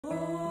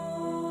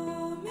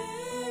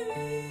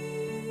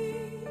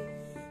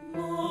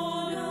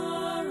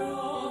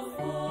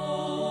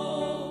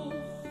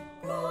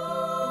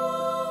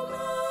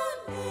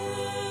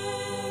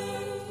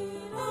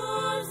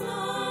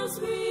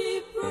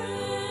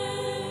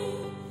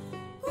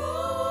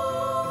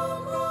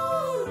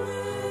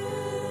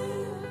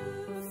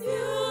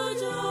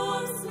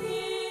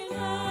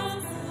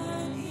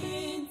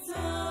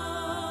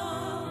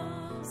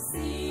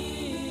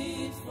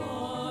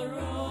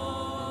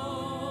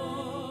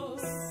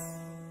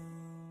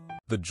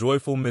The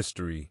joyful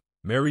mystery.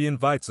 Mary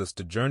invites us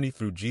to journey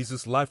through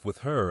Jesus' life with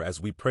her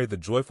as we pray the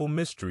joyful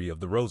mystery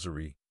of the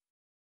Rosary.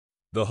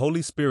 The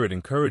Holy Spirit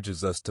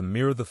encourages us to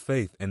mirror the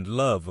faith and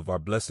love of our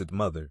Blessed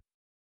Mother.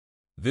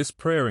 This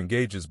prayer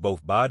engages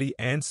both body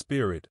and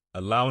spirit,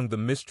 allowing the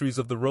mysteries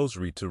of the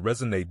Rosary to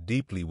resonate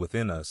deeply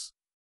within us.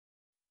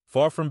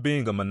 Far from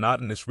being a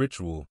monotonous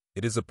ritual,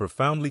 it is a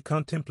profoundly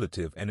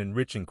contemplative and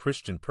enriching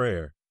Christian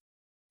prayer.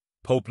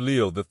 Pope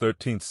Leo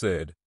XIII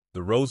said,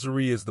 "The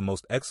Rosary is the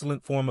most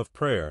excellent form of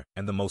prayer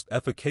and the most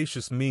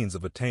efficacious means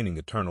of attaining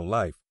eternal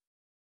life.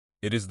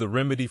 It is the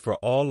remedy for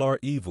all our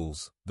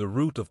evils, the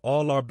root of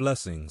all our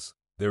blessings.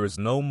 There is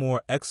no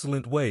more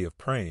excellent way of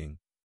praying."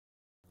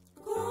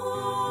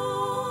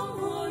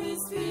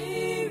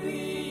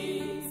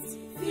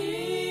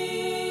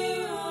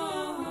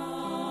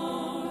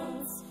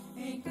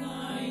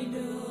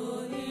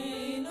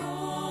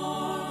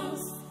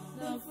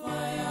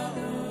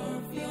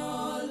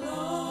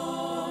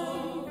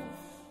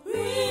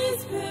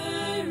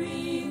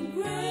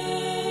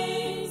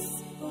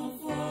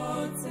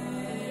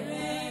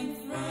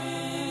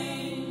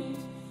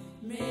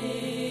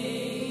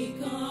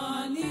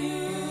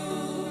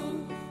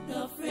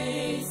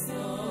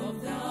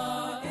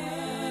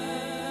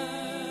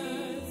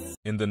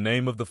 In the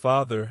name of the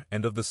Father,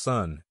 and of the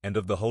Son, and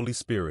of the Holy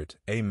Spirit.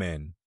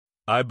 Amen.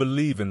 I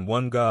believe in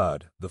one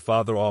God, the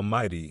Father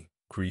Almighty,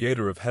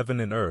 creator of heaven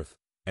and earth,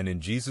 and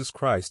in Jesus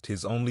Christ,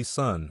 his only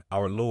Son,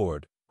 our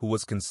Lord, who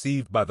was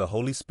conceived by the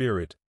Holy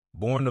Spirit,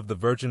 born of the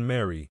Virgin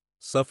Mary,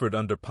 suffered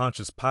under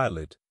Pontius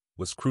Pilate,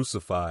 was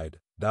crucified,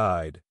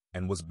 died,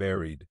 and was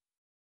buried.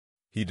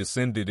 He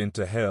descended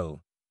into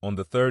hell. On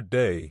the third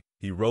day,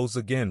 he rose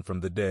again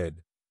from the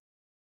dead.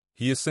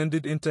 He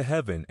ascended into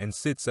heaven and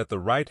sits at the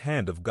right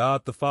hand of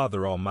God the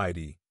Father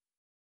Almighty.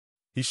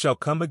 He shall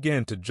come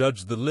again to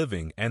judge the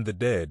living and the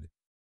dead.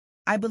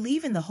 I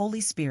believe in the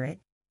Holy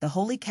Spirit, the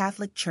Holy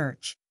Catholic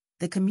Church,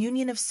 the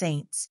communion of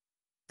saints,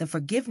 the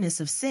forgiveness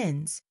of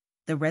sins,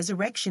 the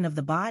resurrection of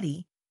the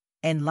body,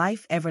 and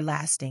life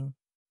everlasting.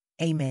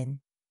 Amen.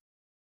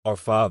 Our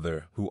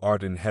Father, who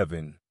art in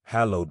heaven,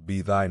 hallowed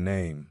be thy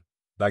name.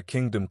 Thy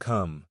kingdom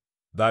come,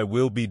 thy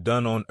will be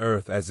done on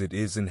earth as it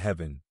is in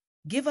heaven.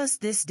 Give us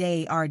this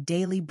day our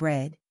daily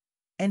bread,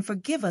 and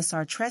forgive us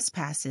our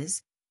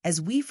trespasses, as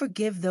we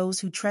forgive those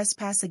who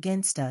trespass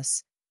against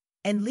us.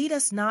 And lead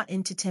us not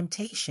into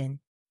temptation,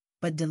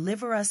 but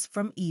deliver us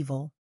from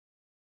evil.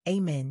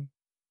 Amen.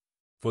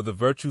 For the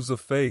virtues of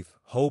faith,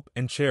 hope,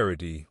 and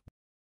charity.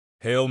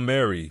 Hail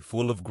Mary,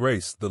 full of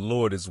grace, the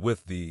Lord is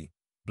with thee.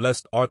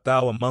 Blessed art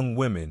thou among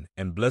women,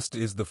 and blessed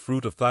is the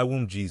fruit of thy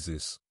womb,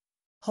 Jesus.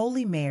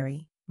 Holy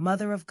Mary,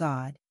 Mother of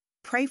God,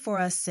 pray for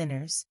us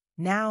sinners,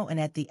 now and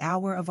at the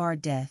hour of our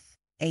death.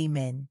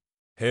 Amen.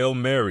 Hail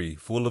Mary,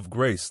 full of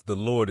grace, the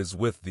Lord is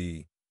with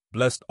thee.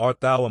 Blessed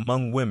art thou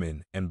among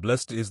women, and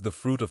blessed is the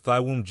fruit of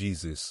thy womb,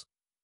 Jesus.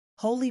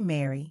 Holy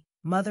Mary,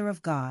 Mother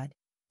of God,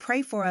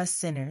 pray for us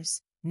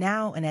sinners,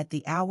 now and at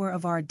the hour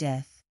of our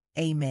death.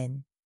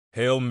 Amen.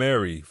 Hail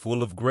Mary,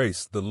 full of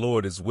grace, the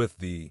Lord is with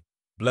thee.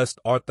 Blessed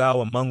art thou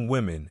among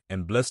women,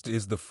 and blessed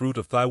is the fruit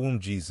of thy womb,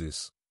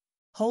 Jesus.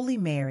 Holy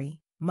Mary,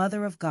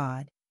 Mother of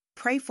God,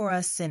 pray for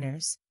us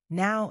sinners,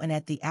 now and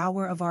at the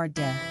hour of our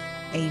death.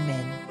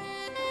 Amen.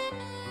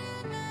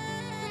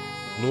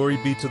 Glory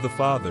be to the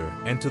Father,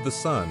 and to the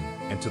Son,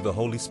 and to the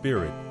Holy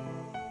Spirit.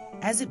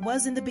 As it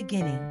was in the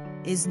beginning,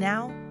 is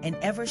now, and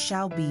ever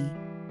shall be,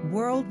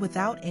 world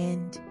without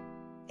end.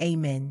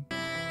 Amen.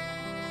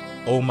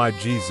 O my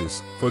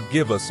Jesus,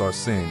 forgive us our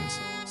sins,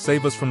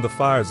 save us from the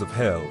fires of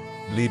hell,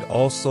 lead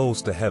all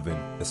souls to heaven,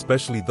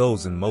 especially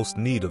those in most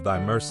need of thy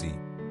mercy.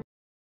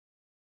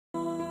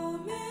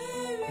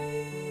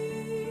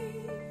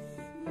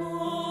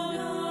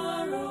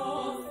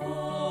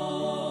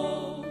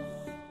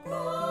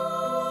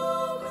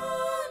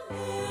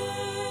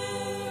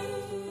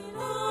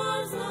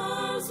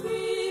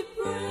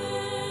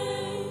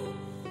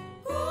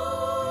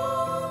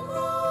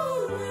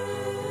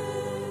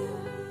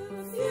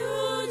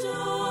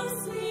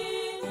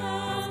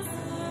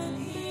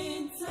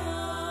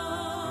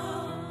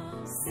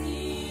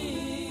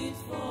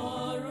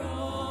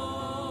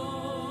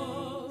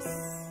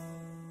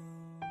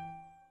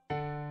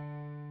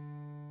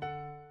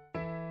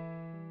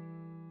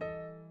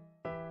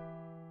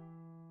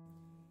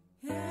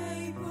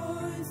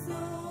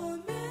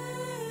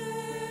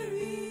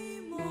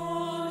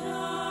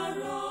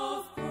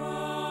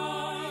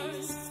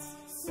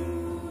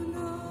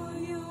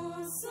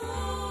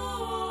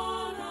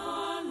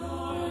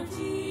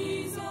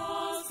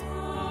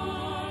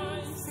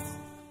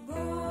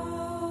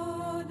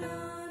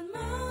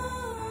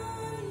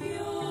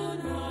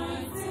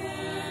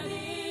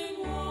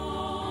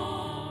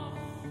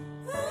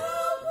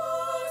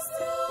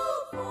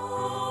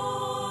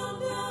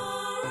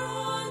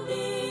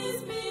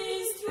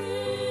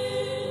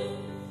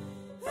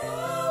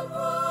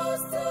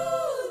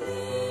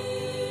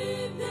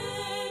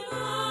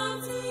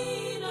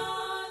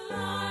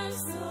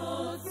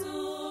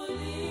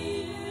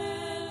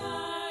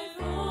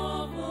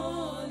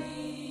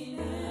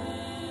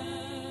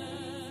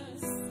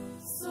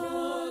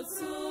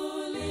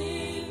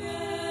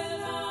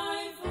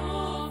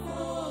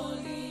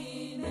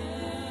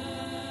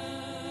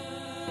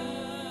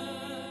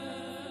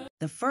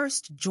 The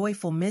first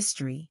joyful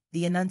mystery,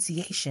 the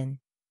Annunciation.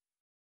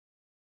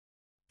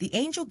 The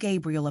angel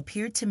Gabriel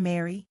appeared to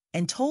Mary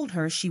and told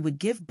her she would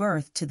give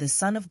birth to the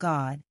Son of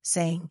God,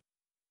 saying,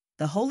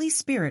 "The Holy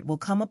Spirit will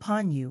come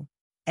upon you,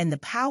 and the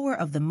power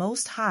of the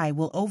Most High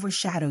will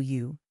overshadow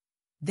you.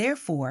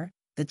 Therefore,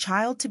 the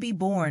child to be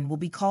born will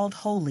be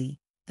called Holy,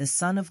 the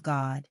Son of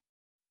God."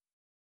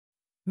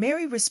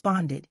 Mary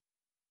responded,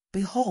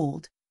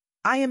 "Behold,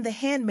 I am the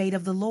handmaid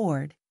of the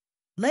Lord.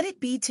 Let it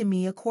be to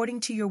me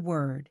according to your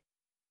word."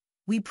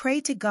 We pray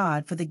to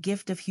God for the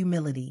gift of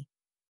humility.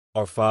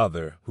 Our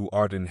Father, who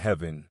art in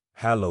heaven,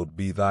 hallowed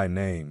be thy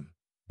name.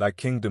 Thy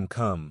kingdom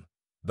come,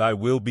 thy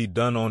will be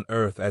done on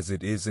earth as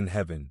it is in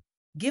heaven.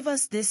 Give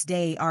us this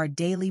day our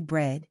daily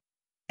bread,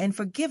 and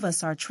forgive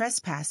us our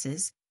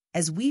trespasses,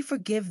 as we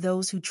forgive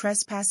those who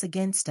trespass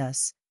against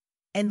us.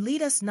 And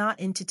lead us not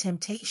into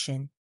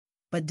temptation,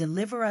 but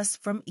deliver us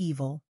from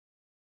evil.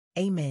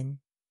 Amen.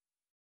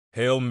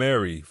 Hail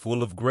Mary,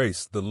 full of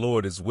grace, the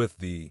Lord is with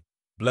thee.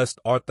 Blessed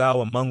art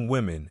thou among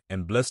women,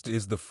 and blessed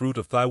is the fruit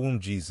of thy womb,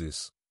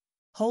 Jesus.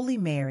 Holy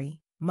Mary,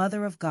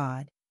 Mother of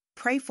God,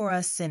 pray for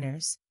us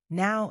sinners,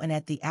 now and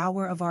at the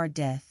hour of our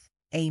death.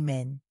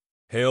 Amen.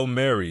 Hail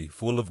Mary,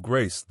 full of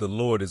grace, the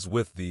Lord is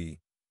with thee.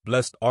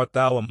 Blessed art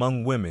thou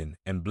among women,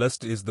 and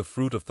blessed is the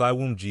fruit of thy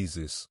womb,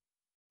 Jesus.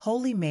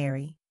 Holy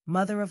Mary,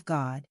 Mother of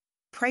God,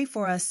 pray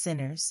for us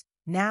sinners,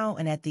 now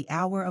and at the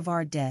hour of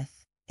our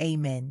death.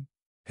 Amen.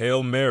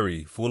 Hail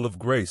Mary, full of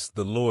grace,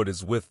 the Lord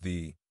is with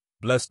thee.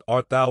 Blessed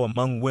art thou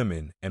among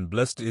women, and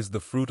blessed is the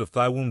fruit of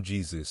thy womb,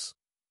 Jesus.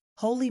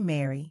 Holy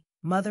Mary,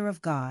 Mother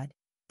of God,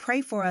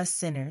 pray for us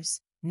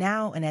sinners,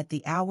 now and at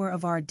the hour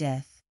of our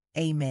death.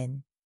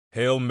 Amen.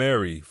 Hail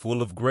Mary,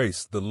 full of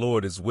grace, the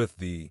Lord is with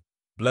thee.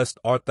 Blessed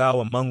art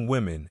thou among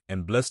women,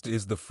 and blessed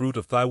is the fruit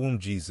of thy womb,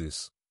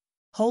 Jesus.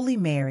 Holy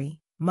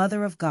Mary,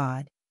 Mother of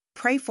God,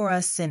 pray for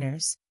us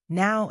sinners,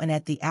 now and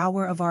at the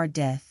hour of our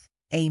death.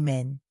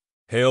 Amen.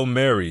 Hail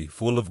Mary,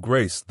 full of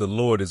grace, the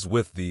Lord is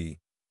with thee.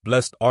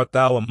 Blessed art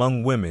thou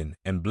among women,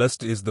 and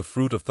blessed is the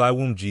fruit of thy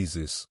womb,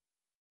 Jesus.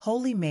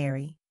 Holy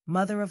Mary,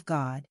 Mother of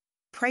God,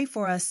 pray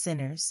for us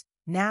sinners,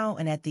 now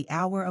and at the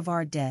hour of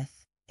our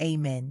death.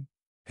 Amen.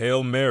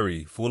 Hail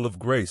Mary, full of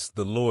grace,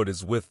 the Lord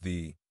is with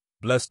thee.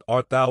 Blessed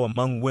art thou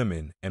among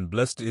women, and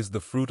blessed is the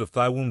fruit of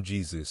thy womb,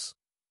 Jesus.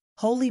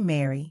 Holy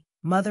Mary,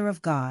 Mother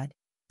of God,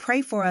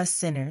 pray for us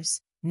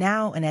sinners,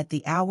 now and at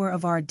the hour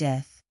of our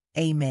death.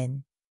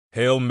 Amen.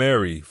 Hail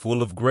Mary,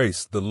 full of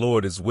grace, the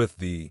Lord is with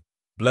thee.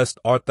 Blessed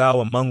art thou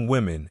among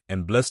women,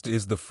 and blessed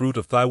is the fruit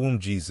of thy womb,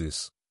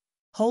 Jesus.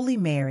 Holy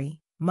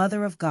Mary,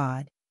 Mother of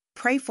God,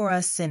 pray for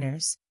us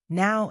sinners,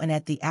 now and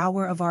at the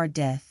hour of our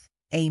death.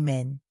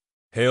 Amen.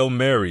 Hail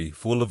Mary,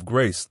 full of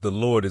grace, the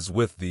Lord is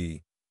with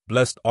thee.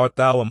 Blessed art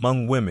thou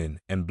among women,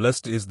 and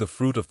blessed is the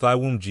fruit of thy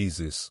womb,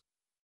 Jesus.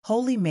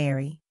 Holy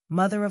Mary,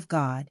 Mother of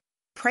God,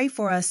 pray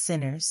for us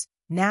sinners,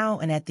 now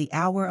and at the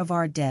hour of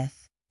our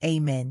death.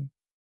 Amen.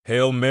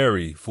 Hail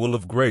Mary, full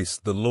of grace,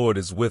 the Lord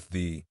is with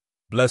thee.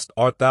 Blessed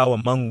art thou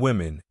among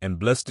women, and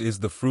blessed is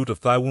the fruit of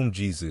thy womb,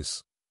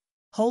 Jesus.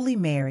 Holy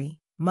Mary,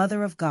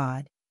 Mother of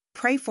God,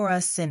 pray for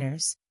us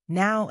sinners,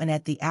 now and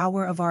at the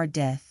hour of our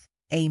death.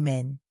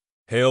 Amen.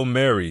 Hail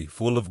Mary,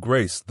 full of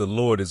grace, the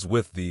Lord is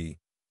with thee.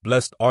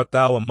 Blessed art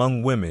thou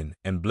among women,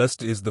 and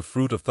blessed is the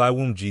fruit of thy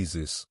womb,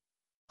 Jesus.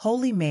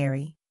 Holy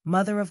Mary,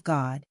 Mother of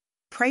God,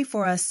 pray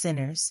for us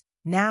sinners,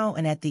 now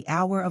and at the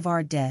hour of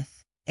our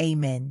death.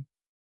 Amen.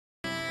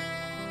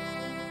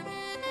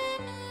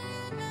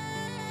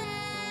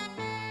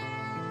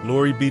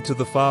 Glory be to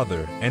the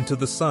Father, and to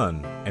the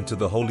Son, and to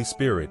the Holy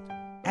Spirit.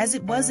 As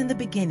it was in the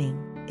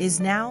beginning, is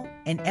now,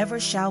 and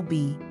ever shall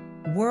be,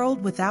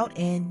 world without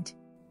end.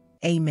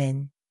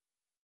 Amen.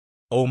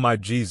 O my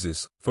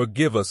Jesus,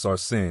 forgive us our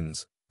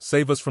sins,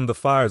 save us from the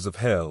fires of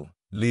hell,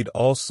 lead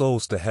all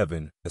souls to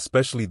heaven,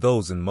 especially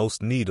those in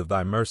most need of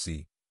thy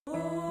mercy.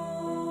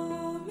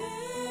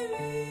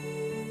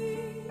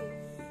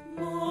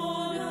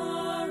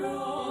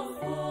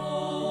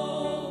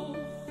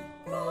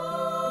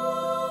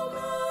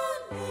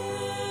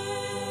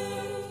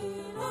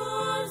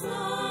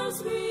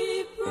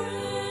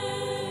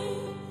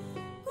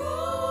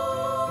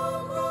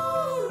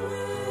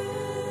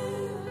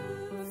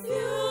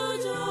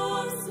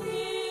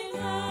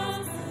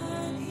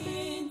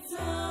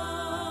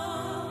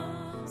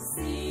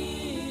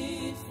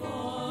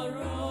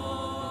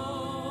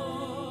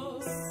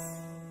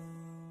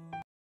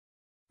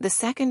 The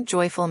second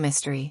joyful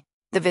mystery,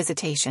 the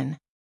Visitation.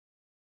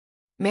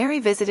 Mary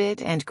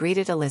visited and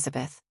greeted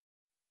Elizabeth.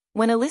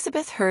 When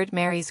Elizabeth heard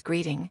Mary's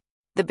greeting,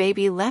 the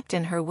baby leapt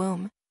in her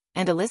womb,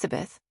 and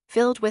Elizabeth,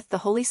 filled with the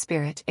Holy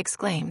Spirit,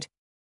 exclaimed,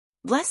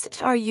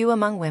 "Blessed are you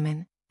among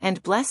women,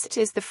 and blessed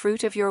is the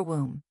fruit of your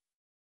womb."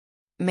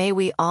 May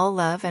we all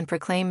love and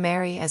proclaim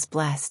Mary as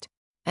blessed,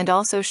 and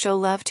also show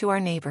love to our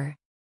neighbor.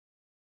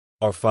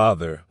 Our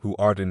Father, who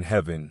art in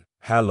heaven,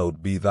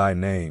 hallowed be thy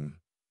name.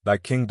 Thy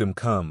kingdom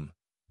come,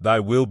 thy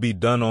will be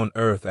done on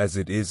earth as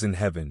it is in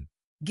heaven.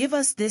 Give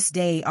us this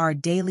day our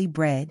daily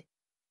bread,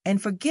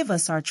 and forgive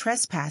us our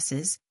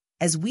trespasses,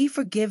 as we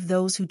forgive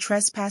those who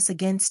trespass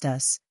against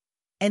us.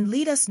 And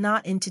lead us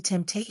not into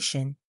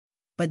temptation,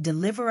 but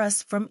deliver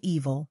us from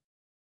evil.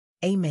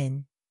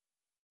 Amen.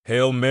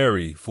 Hail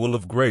Mary, full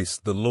of grace,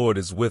 the Lord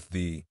is with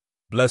thee.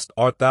 Blessed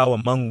art thou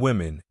among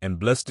women, and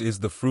blessed is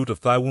the fruit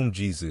of thy womb,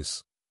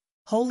 Jesus.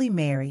 Holy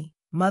Mary,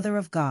 Mother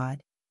of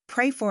God,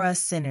 pray for us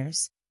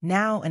sinners,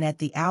 now and at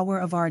the hour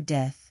of our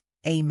death.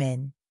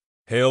 Amen.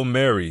 Hail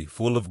Mary,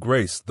 full of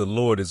grace, the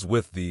Lord is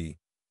with thee.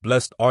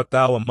 Blessed art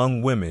thou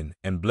among women,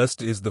 and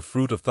blessed is the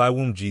fruit of thy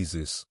womb,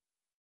 Jesus.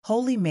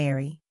 Holy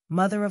Mary,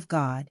 Mother of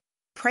God,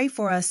 pray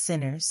for us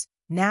sinners,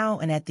 now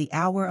and at the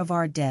hour of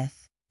our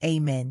death.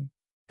 Amen.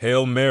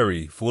 Hail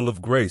Mary, full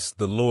of grace,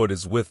 the Lord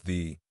is with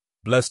thee.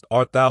 Blessed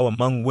art thou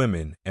among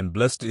women, and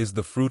blessed is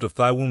the fruit of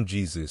thy womb,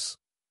 Jesus.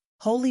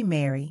 Holy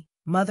Mary,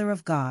 Mother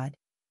of God,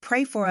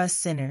 pray for us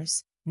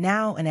sinners,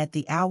 now and at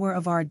the hour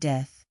of our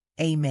death.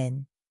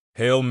 Amen.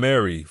 Hail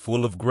Mary,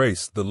 full of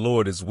grace, the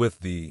Lord is with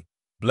thee.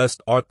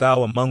 Blessed art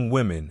thou among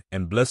women,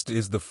 and blessed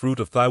is the fruit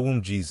of thy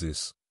womb,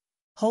 Jesus.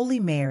 Holy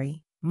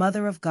Mary,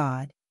 Mother of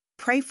God,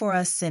 pray for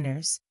us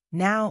sinners,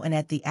 now and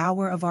at the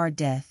hour of our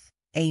death.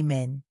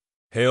 Amen.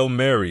 Hail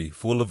Mary,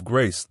 full of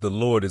grace, the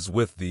Lord is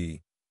with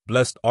thee.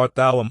 Blessed art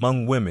thou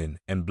among women,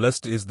 and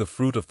blessed is the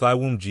fruit of thy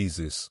womb,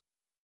 Jesus.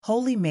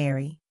 Holy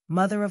Mary,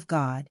 Mother of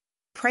God,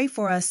 pray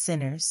for us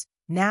sinners,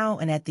 now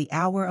and at the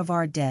hour of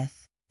our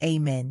death.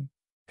 Amen.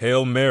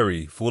 Hail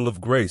Mary, full of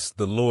grace,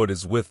 the Lord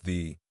is with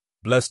thee.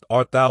 Blessed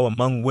art thou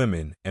among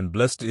women, and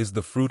blessed is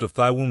the fruit of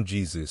thy womb,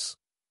 Jesus.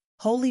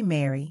 Holy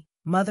Mary,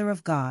 Mother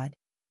of God,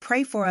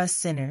 pray for us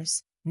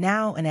sinners,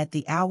 now and at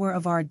the hour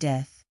of our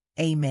death.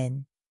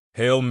 Amen.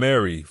 Hail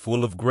Mary,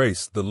 full of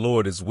grace, the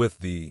Lord is with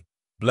thee.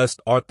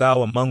 Blessed art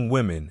thou among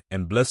women,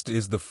 and blessed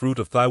is the fruit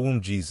of thy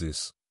womb,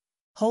 Jesus.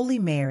 Holy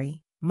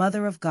Mary,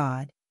 Mother of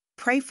God,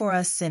 pray for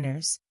us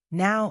sinners,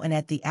 now and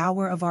at the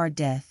hour of our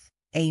death.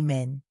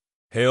 Amen.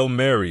 Hail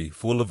Mary,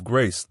 full of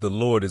grace, the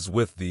Lord is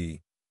with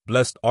thee.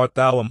 Blessed art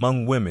thou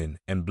among women,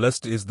 and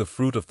blessed is the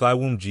fruit of thy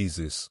womb,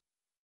 Jesus.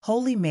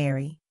 Holy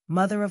Mary,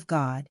 Mother of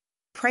God,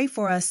 pray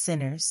for us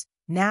sinners,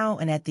 now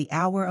and at the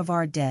hour of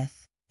our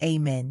death.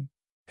 Amen.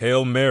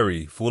 Hail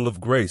Mary, full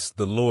of grace,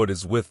 the Lord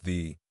is with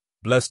thee.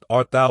 Blessed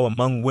art thou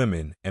among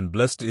women, and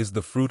blessed is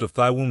the fruit of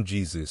thy womb,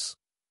 Jesus.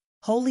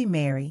 Holy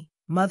Mary,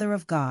 Mother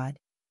of God,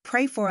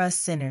 pray for us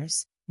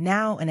sinners,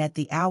 now and at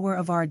the hour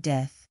of our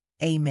death.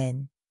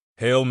 Amen.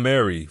 Hail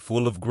Mary,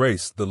 full of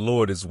grace, the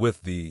Lord is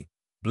with thee.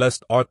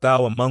 Blessed art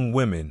thou among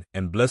women,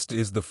 and blessed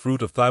is the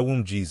fruit of thy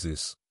womb,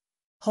 Jesus.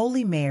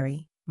 Holy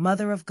Mary,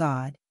 Mother of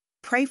God,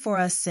 pray for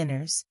us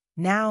sinners,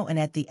 now and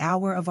at the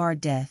hour of our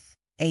death.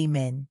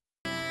 Amen.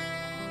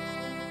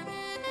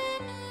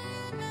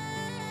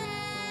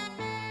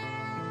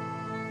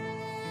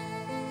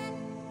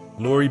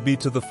 Glory be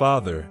to the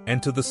Father,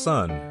 and to the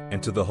Son,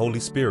 and to the Holy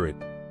Spirit.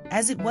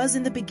 As it was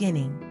in the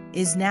beginning,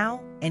 is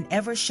now, and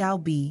ever shall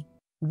be,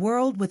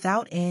 world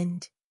without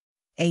end.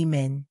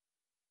 Amen.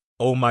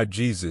 O my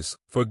Jesus,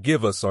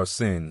 forgive us our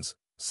sins,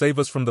 save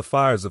us from the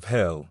fires of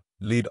hell,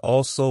 lead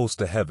all souls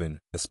to heaven,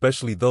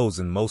 especially those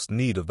in most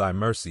need of thy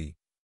mercy.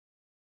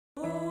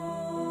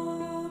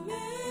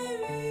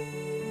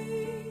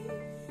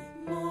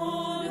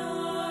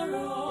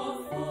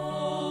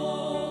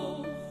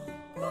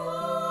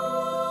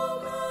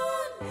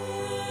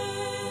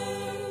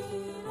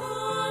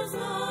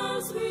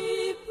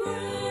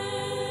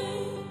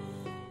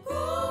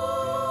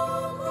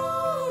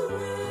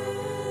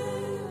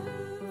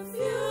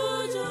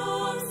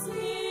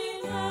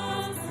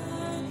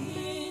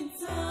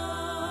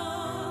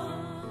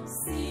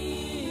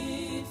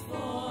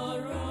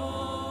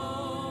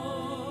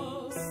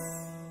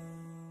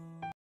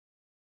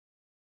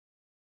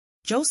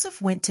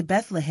 Joseph went to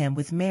Bethlehem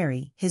with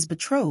Mary, his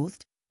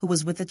betrothed, who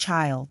was with a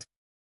child.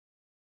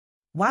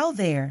 While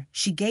there,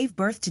 she gave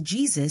birth to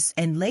Jesus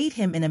and laid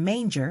him in a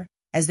manger,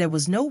 as there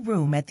was no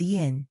room at the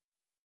inn.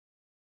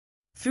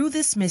 Through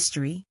this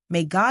mystery,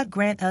 may God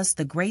grant us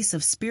the grace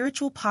of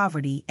spiritual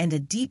poverty and a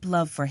deep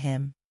love for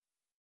him.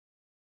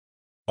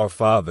 Our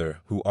Father,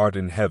 who art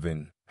in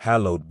heaven,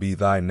 hallowed be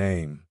thy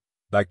name.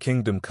 Thy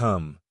kingdom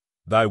come,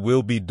 thy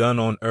will be done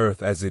on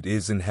earth as it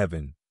is in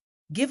heaven.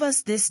 Give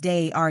us this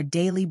day our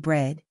daily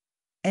bread,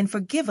 and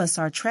forgive us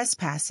our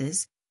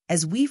trespasses,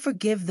 as we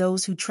forgive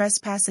those who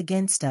trespass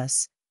against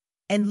us.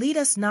 And lead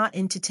us not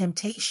into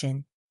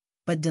temptation,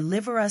 but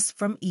deliver us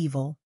from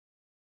evil.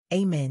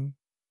 Amen.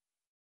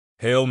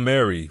 Hail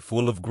Mary,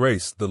 full of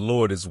grace, the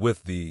Lord is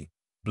with thee.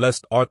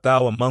 Blessed art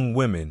thou among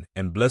women,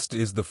 and blessed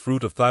is the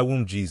fruit of thy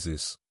womb,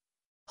 Jesus.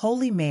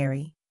 Holy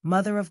Mary,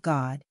 Mother of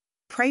God,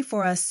 pray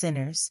for us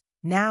sinners,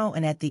 now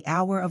and at the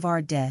hour of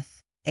our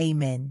death.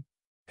 Amen.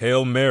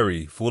 Hail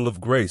Mary, full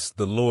of grace,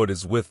 the Lord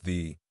is with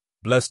thee.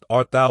 Blessed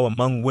art thou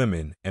among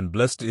women, and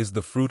blessed is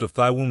the fruit of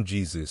thy womb,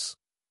 Jesus.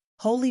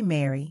 Holy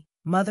Mary,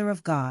 Mother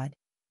of God,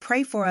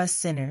 pray for us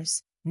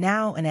sinners,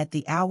 now and at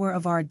the hour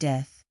of our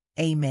death.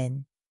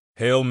 Amen.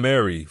 Hail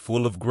Mary,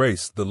 full of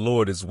grace, the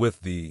Lord is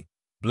with thee.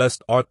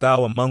 Blessed art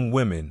thou among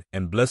women,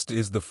 and blessed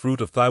is the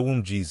fruit of thy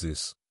womb,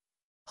 Jesus.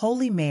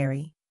 Holy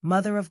Mary,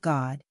 Mother of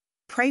God,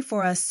 pray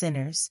for us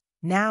sinners,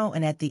 now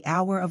and at the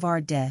hour of our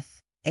death.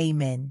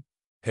 Amen.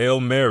 Hail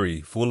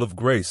Mary, full of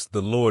grace,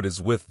 the Lord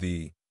is with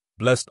thee.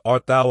 Blessed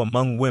art thou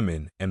among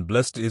women, and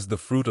blessed is the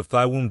fruit of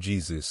thy womb,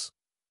 Jesus.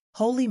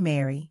 Holy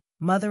Mary,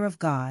 Mother of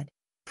God,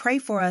 pray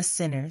for us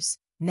sinners,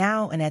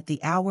 now and at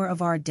the hour of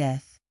our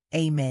death.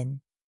 Amen.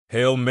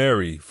 Hail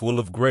Mary, full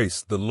of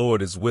grace, the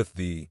Lord is with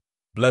thee.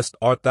 Blessed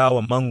art thou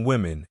among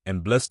women,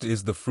 and blessed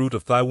is the fruit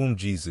of thy womb,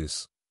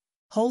 Jesus.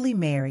 Holy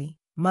Mary,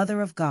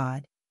 Mother of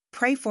God,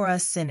 pray for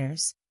us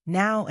sinners,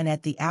 now and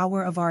at the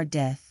hour of our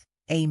death.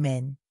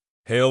 Amen.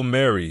 Hail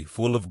Mary,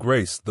 full of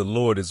grace, the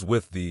Lord is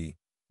with thee.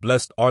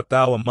 Blessed art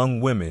thou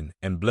among women,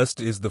 and blessed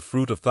is the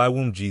fruit of thy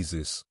womb,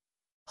 Jesus.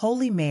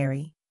 Holy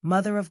Mary,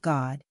 Mother of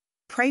God,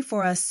 pray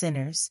for us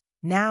sinners,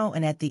 now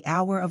and at the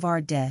hour of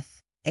our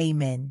death.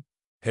 Amen.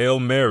 Hail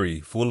Mary,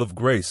 full of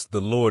grace,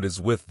 the Lord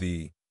is with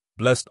thee.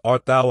 Blessed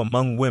art thou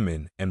among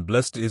women, and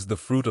blessed is the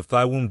fruit of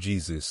thy womb,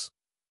 Jesus.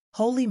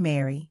 Holy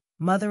Mary,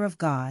 Mother of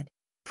God,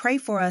 pray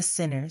for us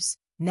sinners,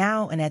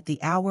 now and at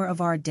the hour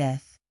of our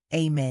death.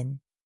 Amen.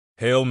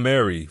 Hail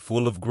Mary,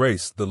 full of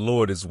grace, the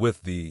Lord is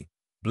with thee.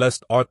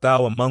 Blessed art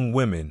thou among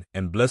women,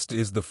 and blessed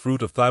is the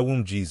fruit of thy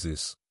womb,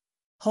 Jesus.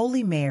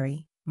 Holy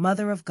Mary,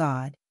 Mother of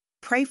God,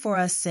 pray for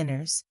us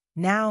sinners,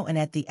 now and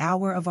at the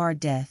hour of our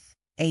death.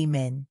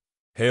 Amen.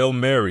 Hail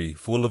Mary,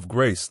 full of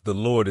grace, the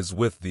Lord is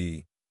with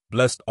thee.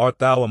 Blessed art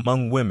thou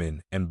among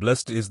women, and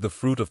blessed is the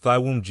fruit of thy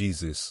womb,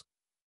 Jesus.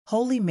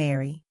 Holy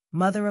Mary,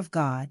 Mother of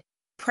God,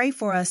 pray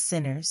for us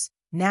sinners,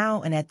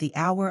 now and at the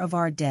hour of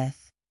our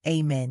death.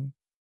 Amen.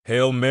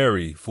 Hail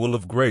Mary, full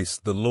of grace,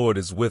 the Lord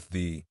is with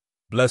thee.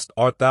 Blessed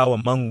art thou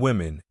among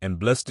women, and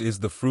blessed is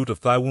the fruit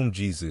of thy womb,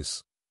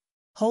 Jesus.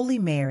 Holy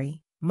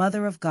Mary,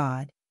 Mother of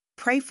God,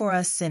 pray for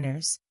us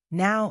sinners,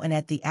 now and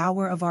at the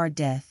hour of our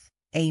death.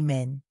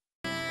 Amen.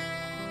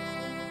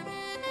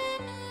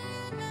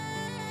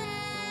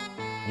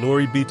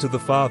 Glory be to the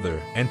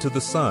Father, and to the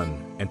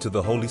Son, and to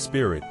the Holy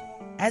Spirit.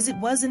 As it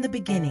was in the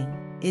beginning,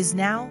 is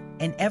now,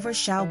 and ever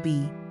shall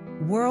be,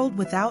 world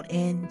without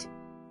end.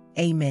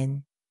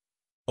 Amen.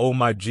 O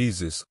my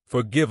Jesus,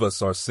 forgive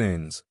us our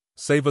sins,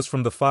 save us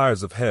from the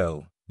fires of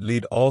hell,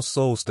 lead all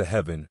souls to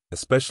heaven,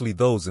 especially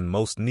those in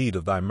most need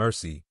of thy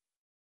mercy.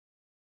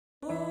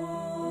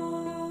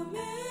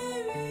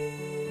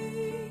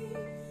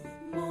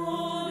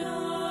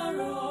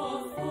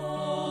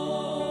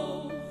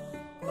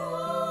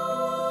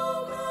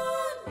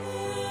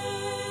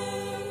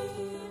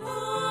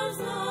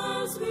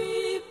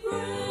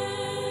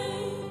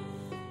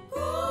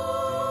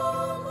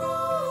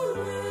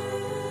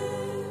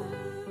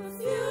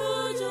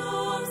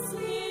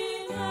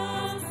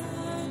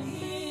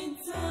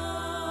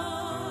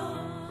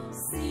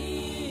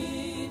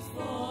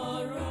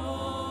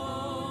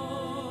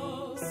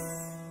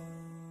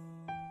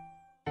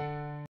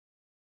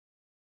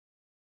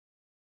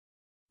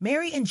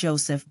 Mary and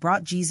Joseph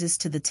brought Jesus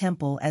to the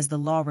temple as the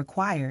law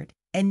required,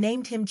 and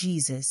named him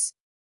Jesus.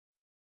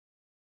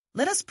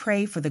 Let us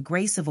pray for the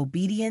grace of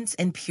obedience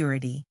and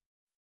purity.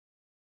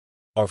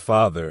 Our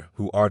Father,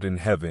 who art in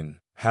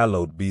heaven,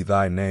 hallowed be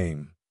thy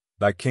name.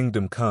 Thy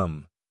kingdom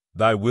come,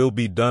 thy will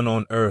be done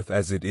on earth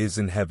as it is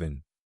in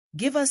heaven.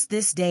 Give us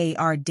this day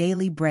our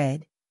daily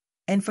bread,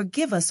 and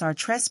forgive us our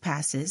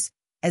trespasses,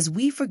 as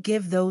we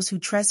forgive those who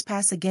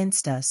trespass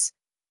against us.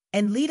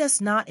 And lead us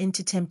not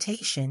into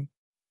temptation,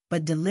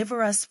 but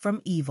deliver us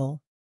from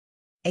evil.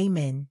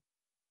 Amen.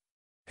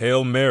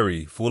 Hail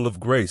Mary, full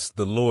of grace,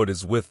 the Lord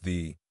is with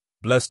thee.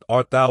 Blessed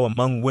art thou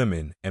among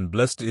women, and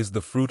blessed is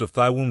the fruit of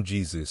thy womb,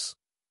 Jesus.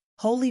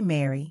 Holy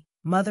Mary,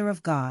 Mother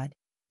of God,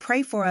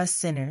 pray for us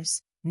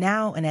sinners,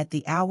 now and at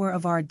the hour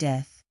of our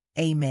death.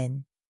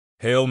 Amen.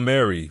 Hail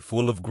Mary,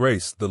 full of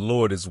grace, the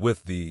Lord is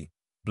with thee.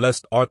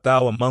 Blessed art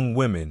thou among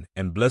women,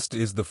 and blessed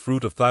is the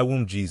fruit of thy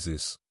womb,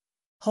 Jesus.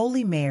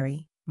 Holy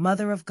Mary,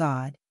 Mother of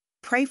God,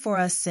 pray for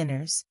us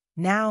sinners,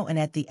 now and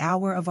at the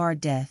hour of our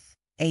death.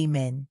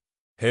 Amen.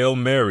 Hail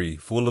Mary,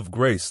 full of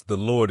grace, the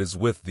Lord is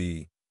with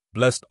thee.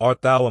 Blessed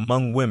art thou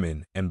among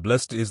women, and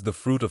blessed is the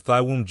fruit of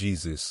thy womb,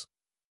 Jesus.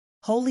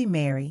 Holy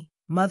Mary,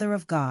 Mother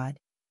of God,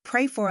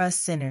 pray for us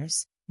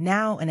sinners,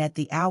 now and at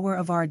the hour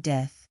of our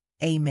death.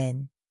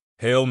 Amen.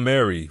 Hail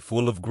Mary,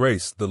 full of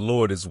grace, the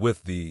Lord is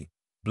with thee.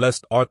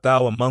 Blessed art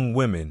thou among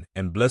women,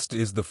 and blessed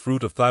is the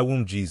fruit of thy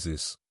womb,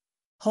 Jesus.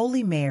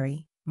 Holy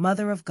Mary,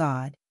 Mother of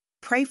God,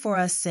 pray for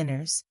us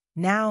sinners,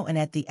 now and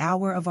at the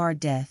hour of our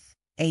death.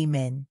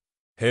 Amen.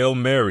 Hail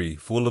Mary,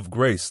 full of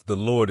grace, the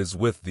Lord is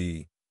with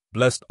thee.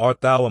 Blessed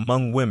art thou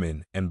among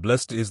women, and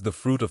blessed is the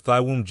fruit of thy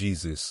womb,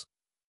 Jesus.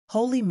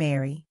 Holy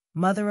Mary,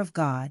 Mother of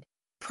God,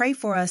 pray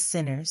for us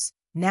sinners,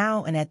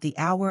 now and at the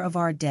hour of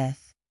our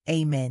death.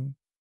 Amen.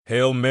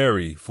 Hail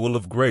Mary, full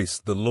of grace,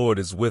 the Lord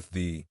is with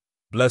thee.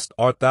 Blessed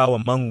art thou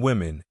among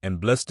women, and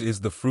blessed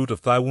is the fruit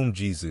of thy womb,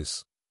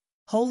 Jesus.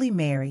 Holy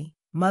Mary,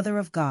 Mother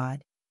of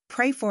God,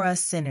 pray for us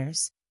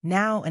sinners,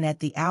 now and at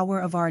the hour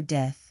of our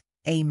death.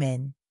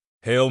 Amen.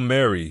 Hail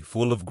Mary,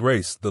 full of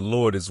grace, the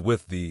Lord is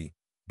with thee.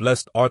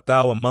 Blessed art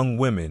thou among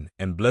women,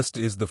 and blessed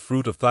is the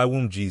fruit of thy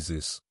womb,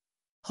 Jesus.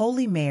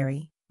 Holy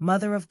Mary,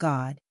 Mother of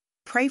God,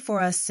 pray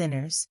for us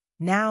sinners,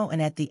 now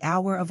and at the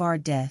hour of our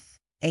death.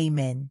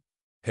 Amen.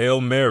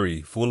 Hail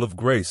Mary, full of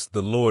grace,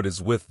 the Lord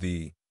is with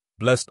thee.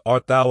 Blessed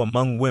art thou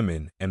among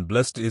women, and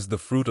blessed is the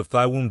fruit of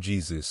thy womb,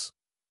 Jesus.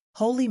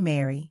 Holy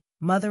Mary,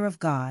 Mother of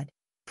God,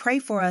 pray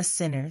for us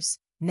sinners,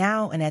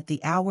 now and at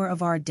the hour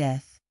of our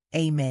death.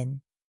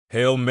 Amen.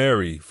 Hail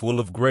Mary, full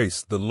of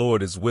grace, the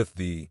Lord is with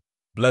thee.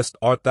 Blessed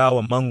art thou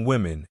among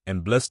women,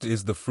 and blessed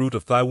is the fruit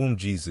of thy womb,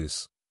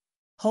 Jesus.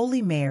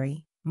 Holy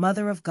Mary,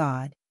 Mother of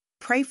God,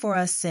 pray for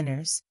us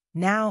sinners,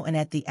 now and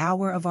at the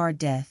hour of our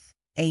death.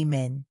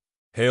 Amen.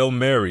 Hail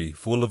Mary,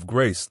 full of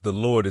grace, the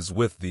Lord is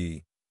with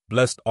thee.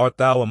 Blessed art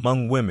thou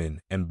among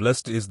women, and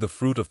blessed is the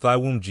fruit of thy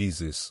womb,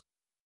 Jesus.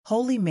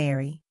 Holy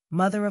Mary,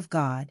 Mother of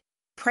God,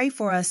 pray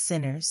for us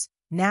sinners,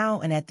 now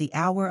and at the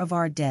hour of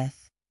our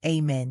death.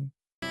 Amen.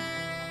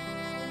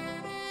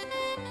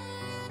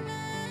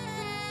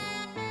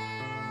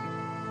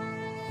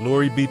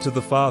 Glory be to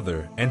the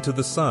Father, and to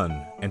the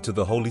Son, and to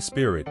the Holy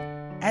Spirit.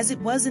 As it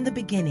was in the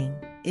beginning,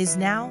 is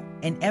now,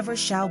 and ever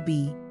shall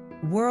be,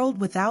 world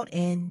without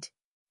end.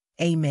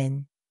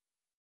 Amen.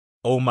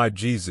 O my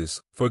Jesus,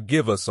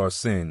 forgive us our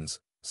sins,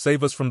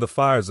 save us from the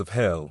fires of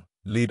hell,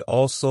 lead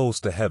all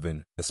souls to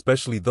heaven,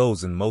 especially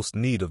those in most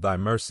need of thy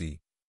mercy.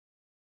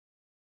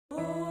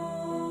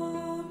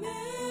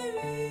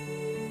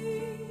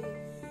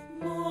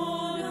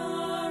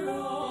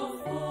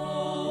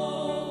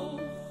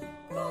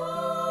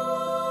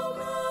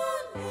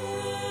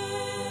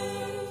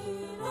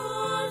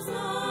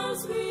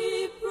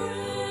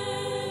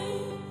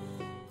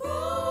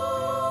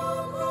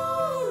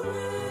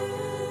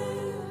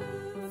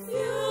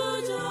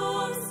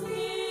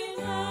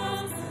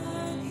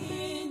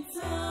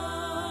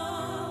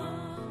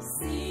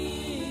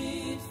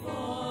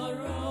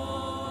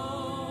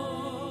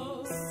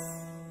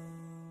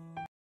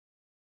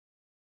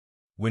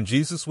 When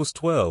Jesus was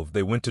 12,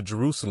 they went to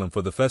Jerusalem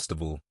for the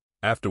festival.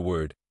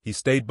 Afterward, he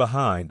stayed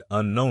behind,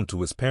 unknown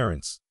to his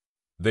parents.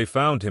 They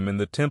found him in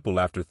the temple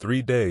after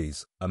 3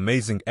 days,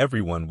 amazing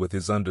everyone with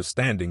his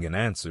understanding and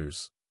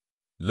answers.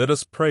 Let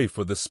us pray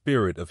for the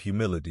spirit of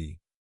humility.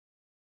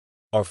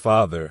 Our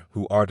Father,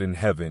 who art in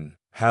heaven,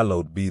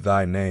 hallowed be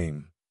thy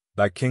name.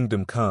 Thy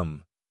kingdom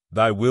come,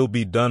 thy will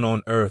be done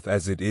on earth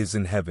as it is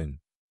in heaven.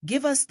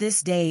 Give us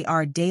this day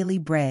our daily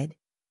bread,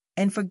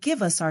 and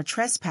forgive us our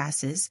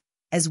trespasses,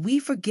 as we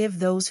forgive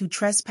those who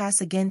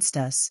trespass against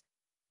us.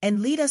 And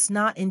lead us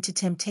not into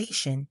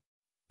temptation,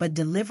 but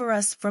deliver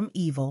us from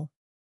evil.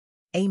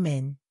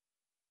 Amen.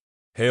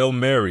 Hail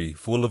Mary,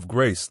 full of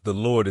grace, the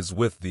Lord is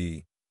with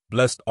thee.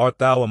 Blessed art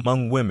thou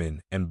among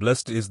women, and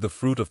blessed is the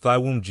fruit of thy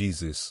womb,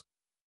 Jesus.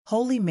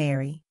 Holy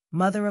Mary,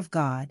 Mother of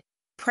God,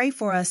 pray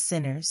for us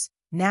sinners,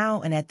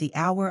 now and at the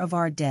hour of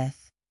our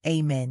death.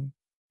 Amen.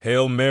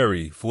 Hail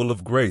Mary, full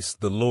of grace,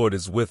 the Lord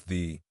is with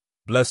thee.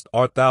 Blessed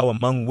art thou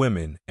among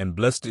women, and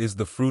blessed is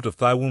the fruit of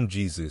thy womb,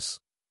 Jesus.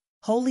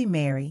 Holy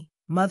Mary,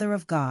 Mother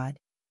of God,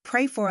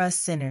 pray for us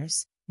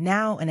sinners,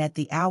 now and at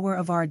the hour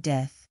of our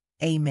death.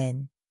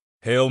 Amen.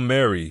 Hail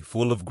Mary,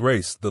 full of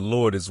grace, the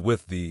Lord is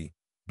with thee.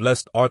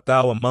 Blessed art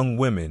thou among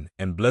women,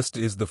 and blessed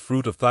is the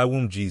fruit of thy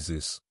womb,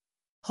 Jesus.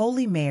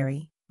 Holy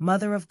Mary,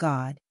 Mother of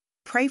God,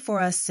 pray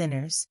for us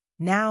sinners,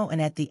 now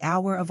and at the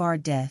hour of our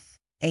death.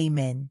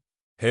 Amen.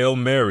 Hail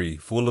Mary,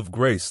 full of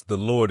grace, the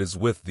Lord is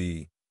with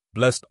thee.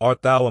 Blessed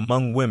art thou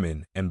among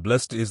women, and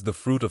blessed is the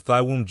fruit of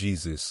thy womb,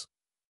 Jesus.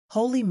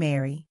 Holy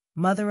Mary,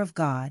 Mother of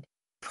God,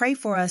 pray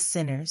for us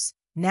sinners,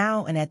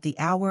 now and at the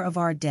hour of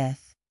our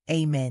death.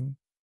 Amen.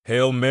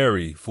 Hail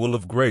Mary, full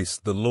of grace,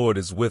 the Lord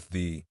is with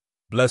thee.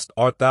 Blessed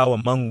art thou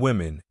among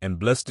women, and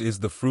blessed is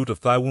the fruit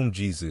of thy womb,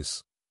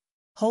 Jesus.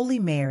 Holy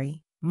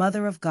Mary,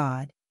 Mother of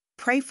God,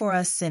 pray for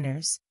us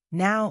sinners,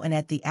 now and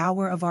at the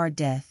hour of our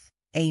death.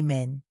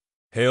 Amen.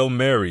 Hail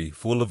Mary,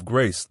 full of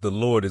grace, the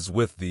Lord is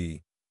with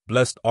thee.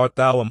 Blessed art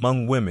thou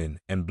among women,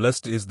 and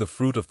blessed is the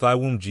fruit of thy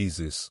womb,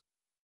 Jesus.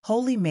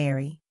 Holy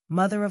Mary,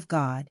 Mother of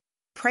God,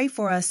 pray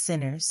for us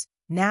sinners,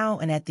 now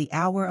and at the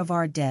hour of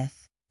our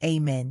death.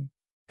 Amen.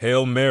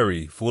 Hail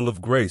Mary, full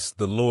of grace,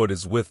 the Lord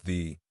is with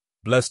thee.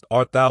 Blessed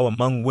art thou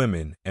among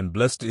women, and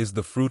blessed is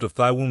the fruit of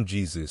thy womb,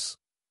 Jesus.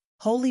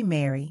 Holy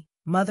Mary,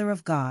 Mother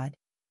of God,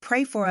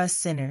 pray for us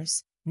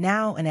sinners,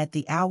 now and at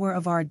the hour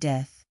of our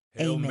death.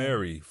 Hail Amen.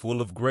 Mary,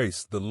 full of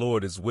grace, the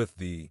Lord is with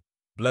thee.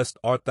 Blessed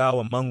art thou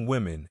among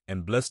women,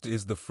 and blessed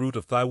is the fruit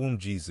of thy womb,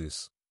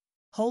 Jesus.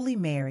 Holy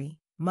Mary,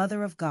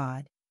 Mother of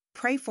God,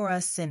 pray for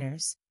us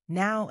sinners,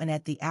 now and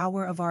at the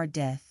hour of our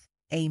death.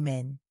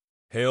 Amen.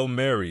 Hail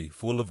Mary,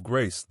 full of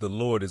grace, the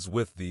Lord is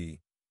with thee.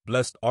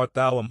 Blessed art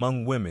thou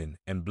among women,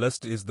 and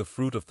blessed is the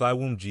fruit of thy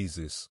womb,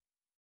 Jesus.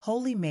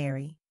 Holy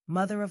Mary,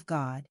 Mother of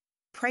God,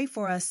 pray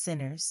for us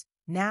sinners,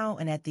 now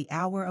and at the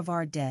hour of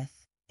our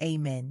death.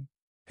 Amen.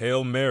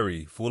 Hail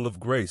Mary, full of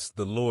grace,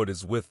 the Lord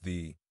is with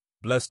thee.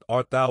 Blessed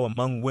art thou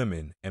among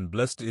women, and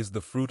blessed is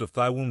the fruit of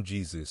thy womb,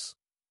 Jesus.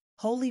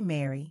 Holy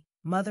Mary,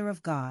 Mother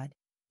of God,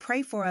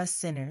 pray for us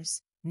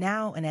sinners,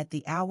 now and at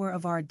the hour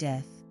of our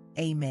death.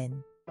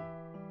 Amen.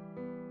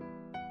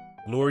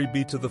 Glory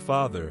be to the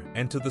Father,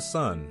 and to the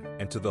Son,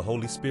 and to the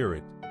Holy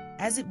Spirit.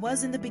 as it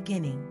was in the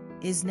beginning,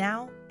 is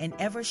now, and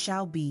ever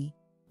shall be,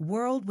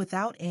 world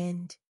without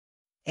end.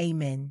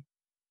 Amen.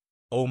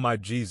 O my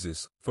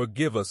Jesus,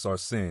 forgive us our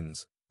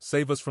sins,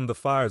 save us from the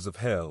fires of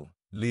hell,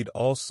 lead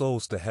all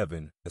souls to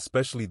heaven,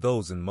 especially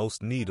those in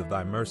most need of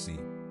thy mercy.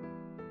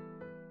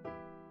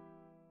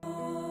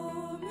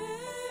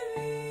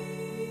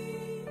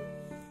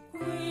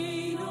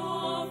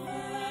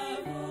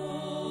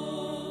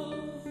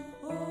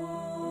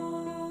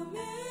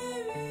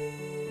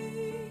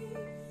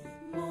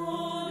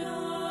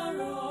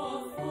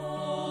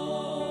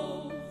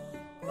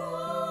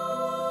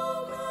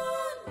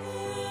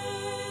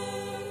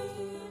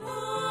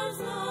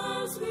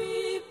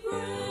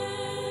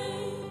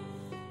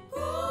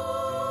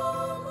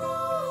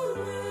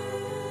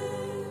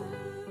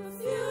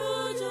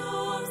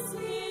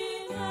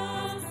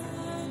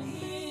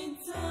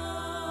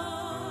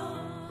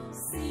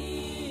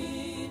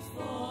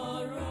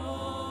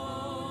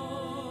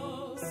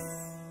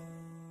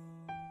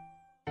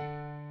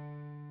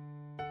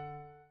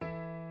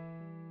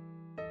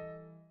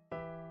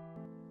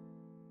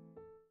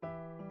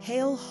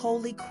 Hail,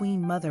 Holy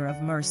Queen, Mother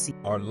of Mercy.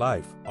 Our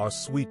life, our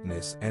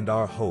sweetness, and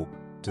our hope,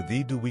 to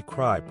thee do we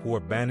cry, poor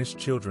banished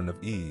children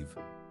of Eve.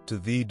 To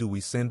thee do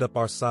we send up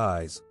our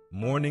sighs,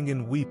 mourning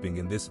and weeping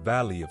in this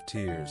valley of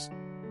tears.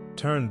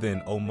 Turn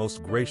then, O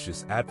most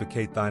gracious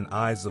Advocate, thine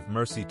eyes of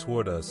mercy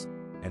toward us,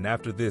 and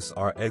after this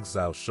our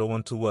exile show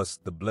unto us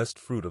the blessed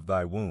fruit of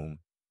thy womb,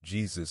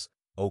 Jesus,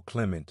 O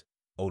clement,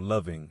 O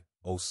loving,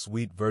 O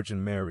sweet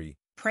Virgin Mary.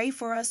 Pray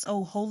for us,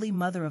 O Holy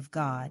Mother of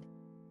God,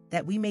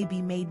 that we may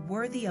be made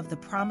worthy of the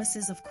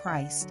promises of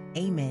Christ.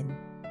 Amen.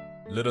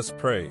 Let us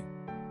pray.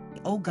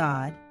 O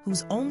God,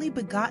 whose only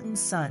begotten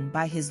Son,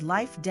 by his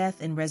life,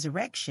 death, and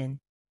resurrection,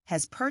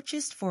 has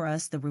purchased for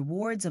us the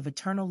rewards of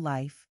eternal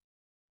life,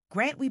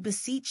 grant, we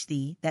beseech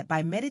thee, that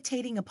by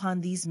meditating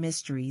upon these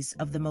mysteries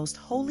of the most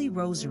holy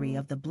Rosary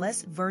of the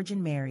Blessed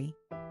Virgin Mary,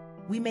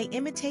 we may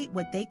imitate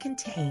what they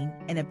contain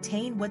and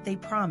obtain what they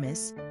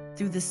promise,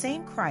 through the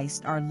same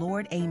Christ our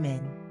Lord.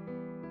 Amen.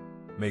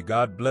 May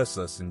God bless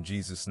us in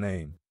Jesus'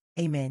 name.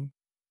 Amen.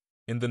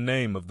 In the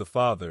name of the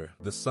Father,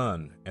 the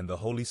Son, and the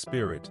Holy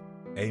Spirit.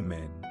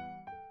 Amen.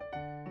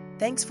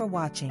 Thanks for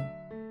watching.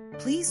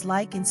 Please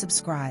like and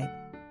subscribe.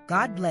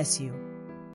 God bless you.